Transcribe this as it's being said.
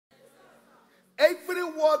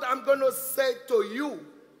word I'm going to say to you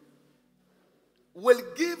will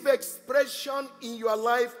give expression in your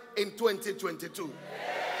life in 2022.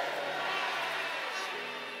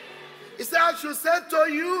 He said, I should say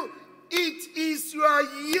to you, it is your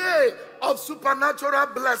year of supernatural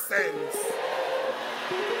blessings.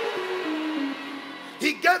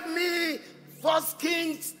 He gave me 1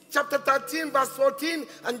 Kings chapter 13 verse 14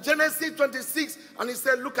 and Genesis 26, and he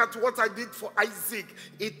said, look at what I did for Isaac.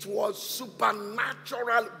 It was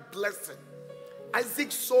supernatural blessing.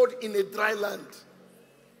 Isaac sowed in a dry land.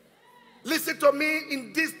 Listen to me,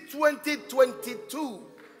 in this 2022,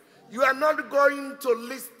 you are not going to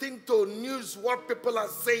listen to news, what people are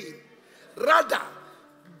saying. Rather,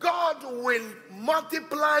 God will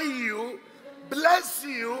multiply you, bless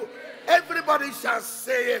you. Everybody shall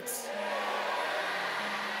say it.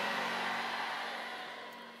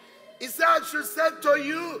 He said, I should say to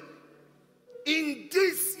you, in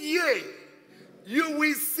this year, you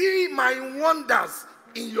will see my wonders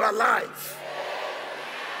in your life.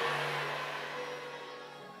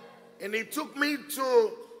 And he took me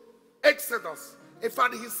to Exodus. In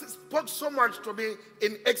fact, he spoke so much to me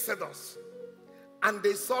in Exodus. And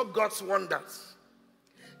they saw God's wonders.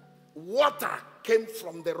 Water came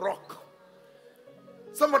from the rock.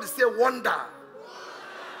 Somebody say wonder.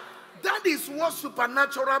 That is what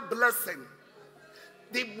supernatural blessing.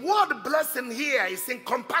 The word blessing here is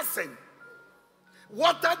encompassing.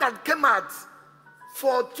 Water that came out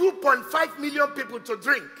for 2.5 million people to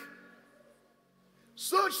drink.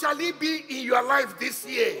 So shall it be in your life this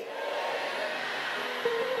year.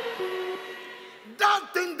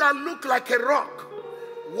 That thing that looked like a rock,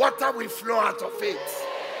 water will flow out of it.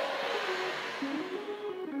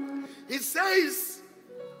 It says,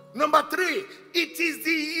 number 3, it is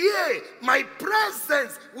the year my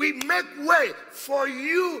presence will make way for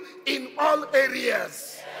you in all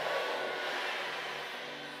areas.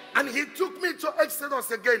 And he took me to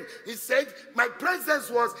Exodus again. He said, my presence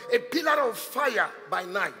was a pillar of fire by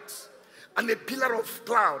night and a pillar of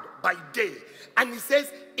cloud by day. And he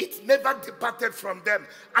says, it never departed from them.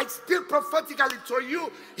 I speak prophetically to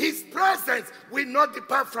you, his presence will not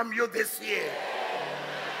depart from you this year.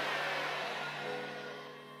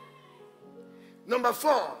 Number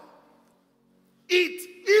 4,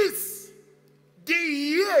 it is the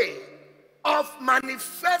year of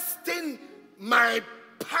manifesting my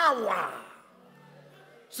power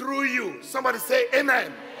through you. Somebody say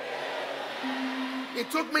amen. He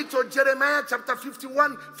took me to Jeremiah chapter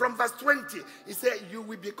 51 from verse 20. He said, you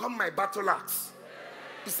will become my battle axe.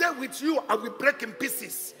 He said, with you I will break in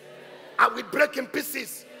pieces. I will break in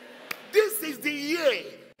pieces. This is the year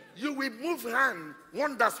you will move hand,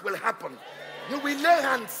 wonders will happen. You will lay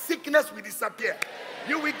hands, sickness will disappear.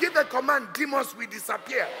 You will give a command, demons will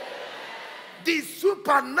disappear. The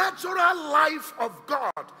supernatural life of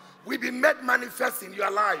God will be made manifest in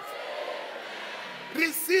your life.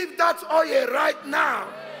 Receive that oil right now.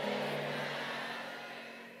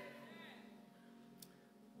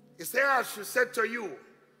 He said, I should say to you,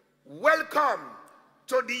 welcome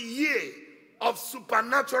to the year of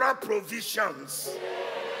supernatural provisions.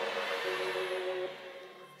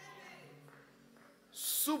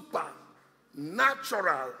 Supernatural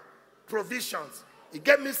provisions. He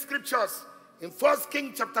gave me scriptures in 1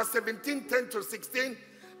 Kings chapter 17, 10 to 16,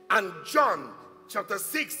 and John chapter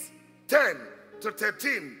 6, 10 to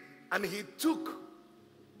 13. And he took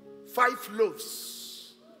 5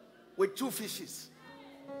 loaves with 2 fishes.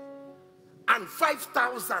 And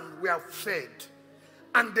 5,000 were fed.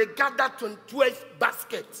 And they gathered 12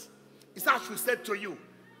 baskets. He said, I should say to you,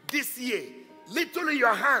 this year, little in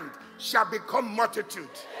your hand shall become multitude.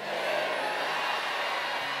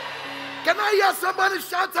 Can I hear somebody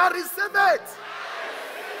shout, I receive it?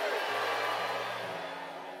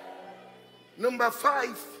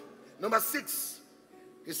 Number 6,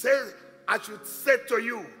 he says, I should say to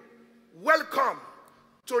you, welcome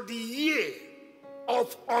to the year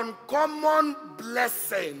of uncommon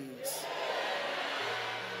blessings.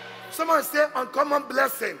 Someone say uncommon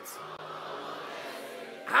blessings.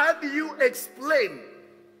 How do you explain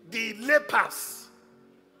the lepers?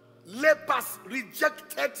 Lepers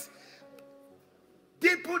rejected,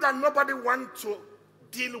 people that nobody want to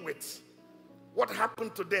deal with. What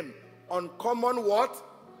happened to them? Uncommon what?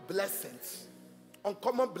 Blessings.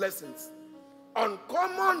 Uncommon blessings.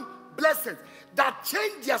 Uncommon blessings that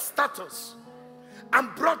changed their status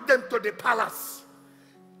and brought them to the palace.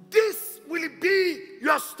 This will be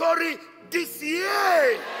your story this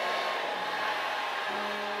year.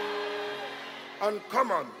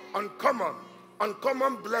 Uncommon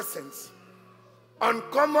blessings.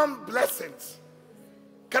 Uncommon blessings.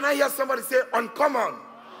 Can I hear somebody say uncommon?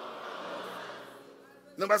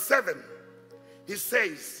 Number 7, he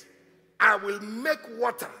says, I will make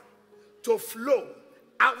water to flow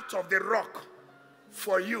out of the rock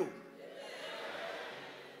for you.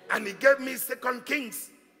 And he gave me 2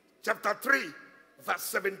 Kings chapter 3, verse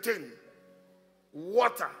 17.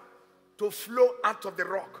 Water to flow out of the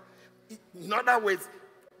rock. In other words,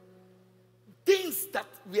 things that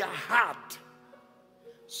were hard,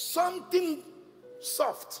 something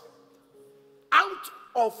soft, out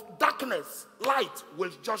of darkness, light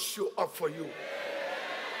will just show up for you.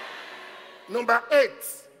 Number 8,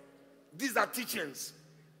 these are teachings.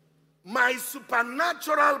 My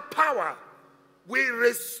supernatural power will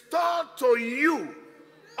restore to you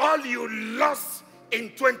all you lost in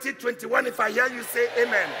 2021. If I hear you say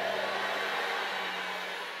amen.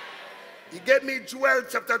 He gave me Joel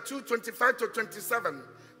chapter 2, 25 to 27,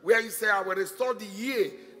 where he said, I will restore the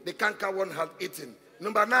year the cankerworm had eaten.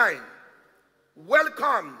 Number 9,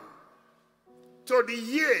 welcome to the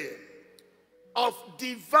year of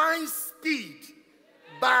divine speed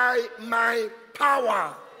by my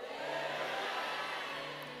power.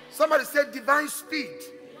 Somebody said divine speed.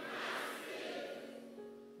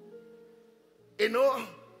 You know,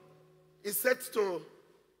 he said to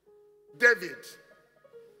David,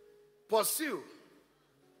 pursue,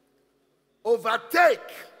 overtake,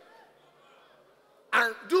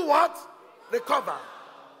 and do what? Recover.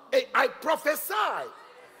 I prophesy,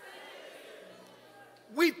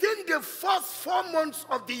 within the first 4 months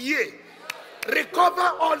of the year,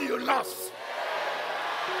 recover all you lost.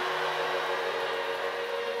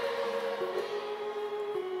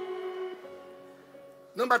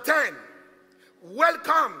 Number 10,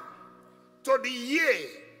 welcome to the year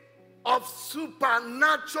of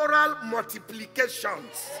supernatural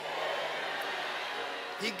multiplications.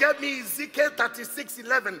 He gave me Ezekiel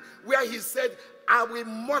 36:11, where he said, I will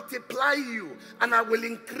multiply you and I will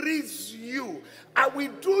increase you. I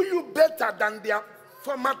will do you better than their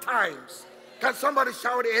former times. Can somebody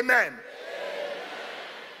shout amen? Amen.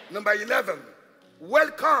 Number 11,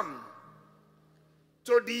 welcome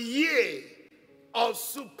to the year of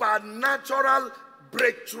supernatural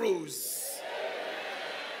breakthroughs.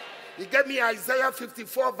 He gave me Isaiah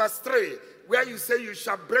 54 verse 3, where you say you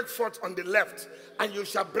shall break forth on the left and you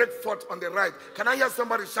shall break forth on the right. Can I hear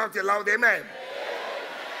somebody shout aloud amen?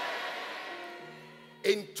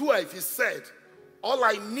 In 12 he said, all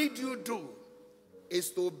I need you to do is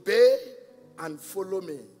to obey and follow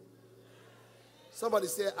me. Somebody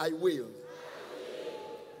say, I will.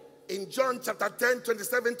 In John chapter 10,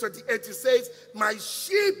 27, 28, he says, my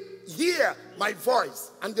sheep hear my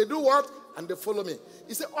voice. And they do what? And they follow me.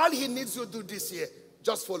 He said, all he needs you to do this year,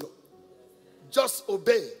 just follow. Just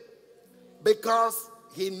obey. Because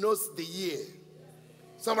he knows the year.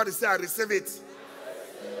 Somebody say, I receive it.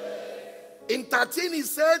 In 13, he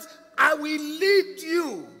says, I will lead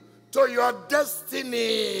you to your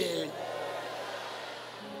destiny.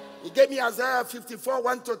 He gave me Isaiah 54,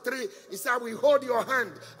 1 to 3. He said, I will hold your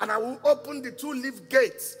hand and I will open the 2-leaf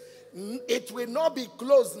gates. It will not be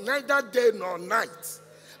closed, neither day nor night.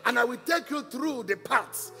 And I will take you through the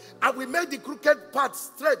paths. I will make the crooked path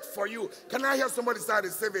straight for you. Can I hear somebody say, I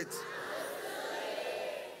receive it?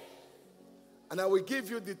 And I will give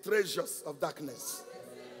you the treasures of darkness.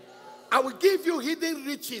 I will give you hidden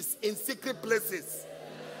riches in secret places.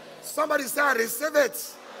 Somebody say, I receive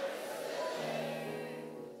it.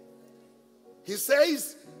 He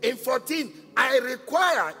says in 14, I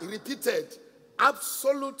require, he repeated,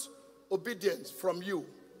 absolute obedience from you.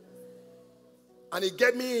 And he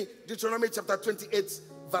gave me Deuteronomy chapter 28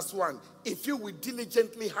 verse 1. If you will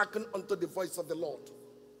diligently hearken unto the voice of the Lord,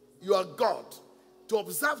 your God, to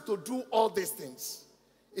observe to do all these things.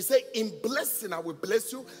 He said, in blessing I will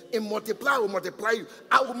bless you, in multiply I will multiply you.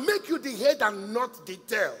 I will make you the head and not the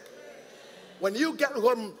tail. When you get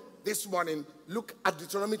home this morning, look at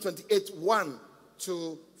Deuteronomy 28, 1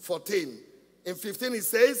 to 14. In 15, he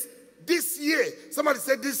says, this year, somebody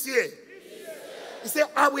said this year. He said,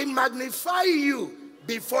 I will magnify you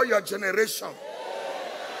before your generation.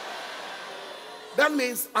 That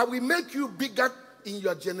means I will make you bigger in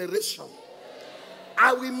your generation.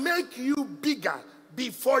 I will make you bigger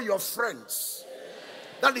before your friends.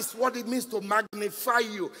 That is what it means to magnify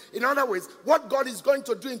you. In other words, what God is going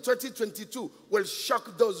to do in 2022 will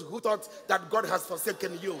shock those who thought that God has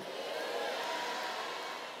forsaken you.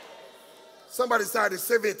 Somebody say, I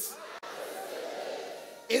receive it.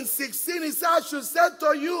 In 16, he said, I should say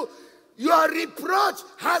to you, your reproach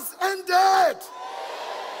has ended.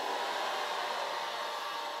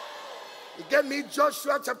 He gave me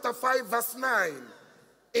Joshua chapter 5 verse 9.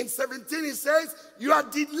 In 17, he says, your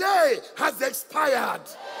delay has expired.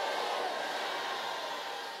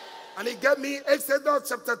 And he gave me Exodus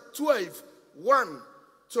chapter 12, 1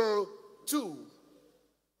 to 2.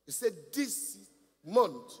 He said, this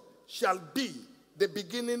month shall be the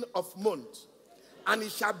beginning of month, and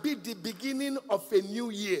it shall be the beginning of a new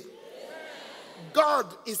year. God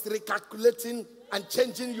is recalculating and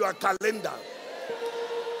changing your calendar.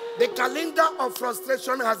 The calendar of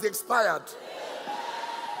frustration has expired.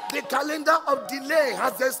 The calendar of delay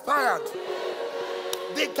has expired.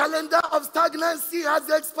 The calendar of stagnancy has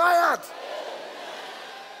expired.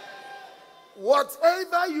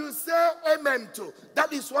 Whatever you say amen to,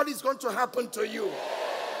 that is what is going to happen to you.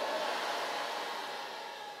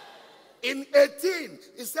 In 18,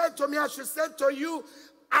 he said to me, I should say to you,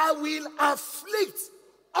 I will afflict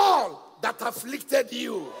all that afflicted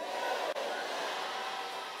you.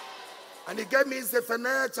 And he gave me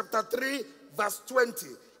Zephaniah chapter 3, verse 20.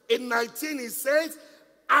 In 19, he says,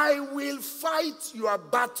 I will fight your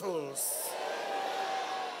battles.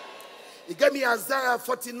 He gave me Isaiah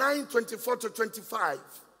 49, 24 to 25,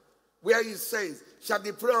 where he says, shall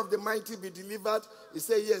the prayer of the mighty be delivered? He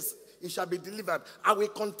said, yes, it shall be delivered. I will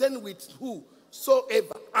contend with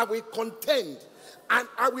whosoever. I will contend, and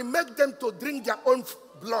I will make them to drink their own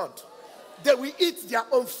blood. They will eat their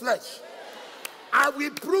own flesh. I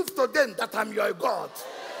will prove to them that I'm your God.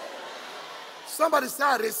 Somebody say,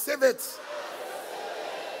 I receive it.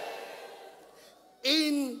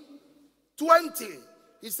 In 20,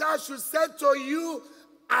 he said, I should say to you,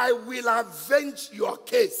 I will avenge your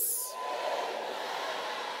case.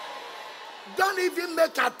 Don't even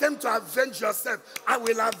make an attempt to avenge yourself. I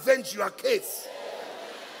will avenge your case.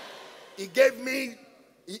 He gave me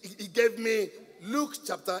Luke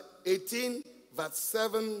chapter 18, verse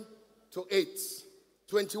 7 to 8.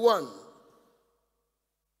 21.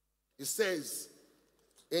 It says,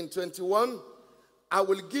 in 21, I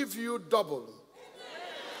will give you double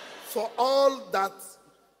for all that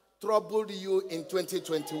troubled you in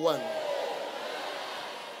 2021.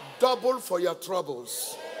 Double for your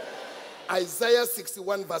troubles. Isaiah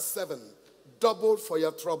 61 verse 7. Double for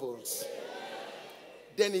your troubles.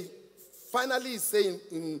 Then he finally is saying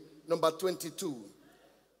in number 22,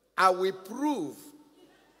 I will prove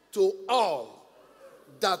to all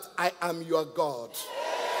that I am your God.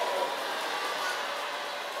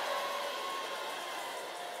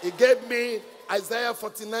 He gave me Isaiah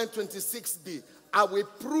 49, 26b. I will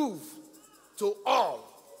prove to all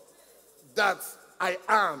that I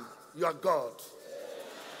am your God.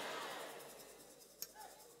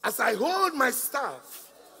 As I hold my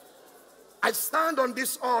staff, I stand on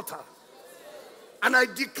this altar and I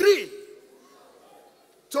decree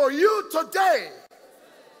to you today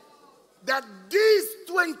that these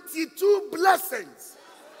 22 blessings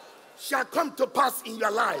shall come to pass in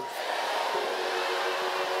your life.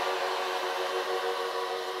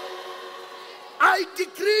 I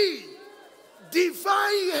decree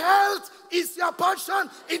divine health is your portion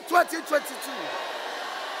in 2022.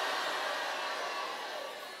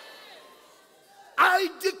 I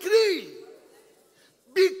decree,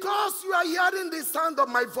 because you are hearing the sound of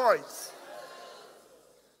my voice,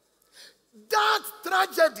 that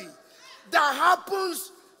tragedy that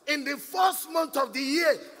happens in the first month of the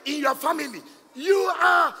year in your family, you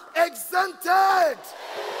are exempted.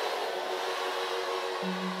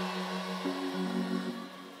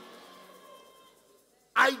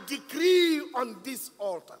 I decree on this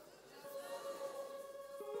altar,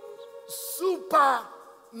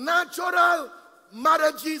 supernatural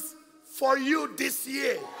marriages for you this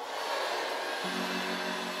year.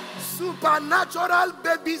 Supernatural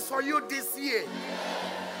babies for you this year.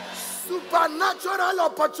 Supernatural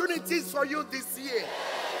opportunities for you this year.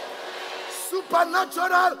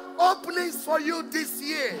 Supernatural openings for you this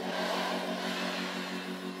year.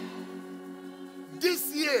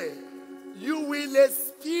 This year, you will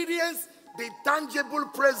experience the tangible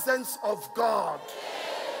presence of God.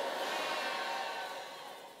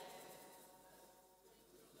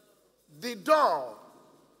 The door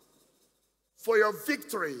for your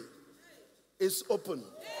victory is open.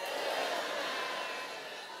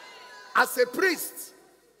 As a priest,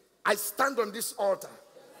 I stand on this altar.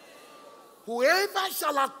 Whoever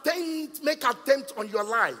shall make attempt on your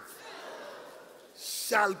life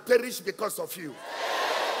shall perish because of you.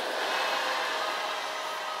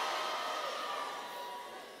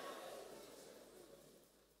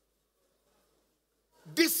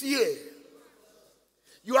 This year,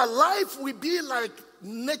 your life will be like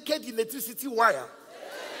naked electricity wire.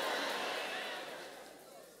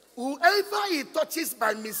 Whoever it touches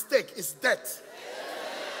by mistake is death.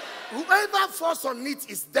 Whoever falls on it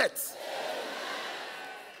is death.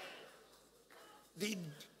 The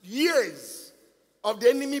years of the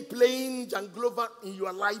enemy playing Janglova in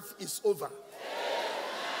your life is over.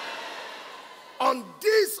 On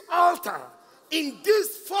this altar, in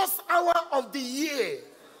this first hour of the year,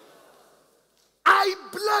 I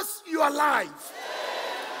bless your life.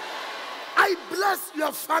 I bless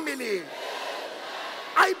your family.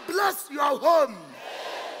 I bless your home.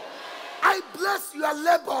 I bless your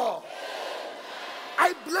labor.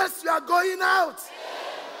 I bless your going out.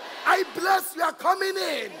 I bless your coming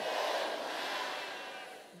in.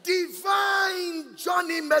 Divine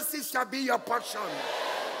journey mercy shall be your portion.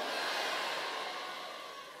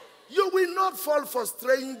 You will not fall for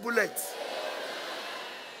straying bullets.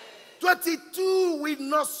 22 will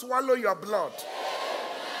not swallow your blood.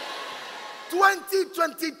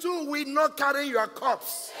 2022 will not carry your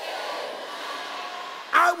corpse.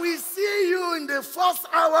 I will see you in the first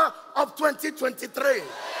hour of 2023.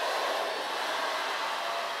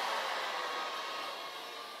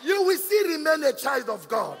 You will still remain a child of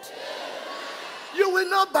God. You will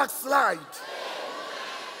not backslide.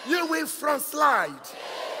 You will front slide.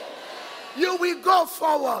 You will go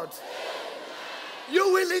forward.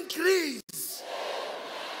 You will increase.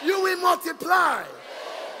 You will multiply.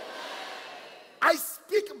 I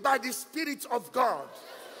speak by the Spirit of God.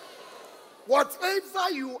 Whatever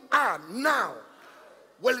you are now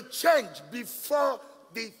will change before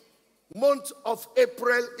the month of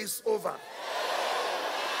April is over.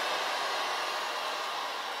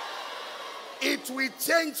 It will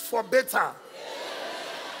change for better.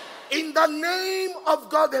 In the name of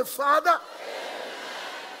God the Father,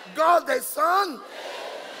 God the Son,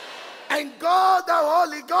 and God the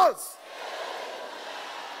Holy Ghost.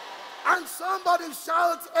 And somebody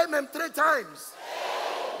shout amen 3 times.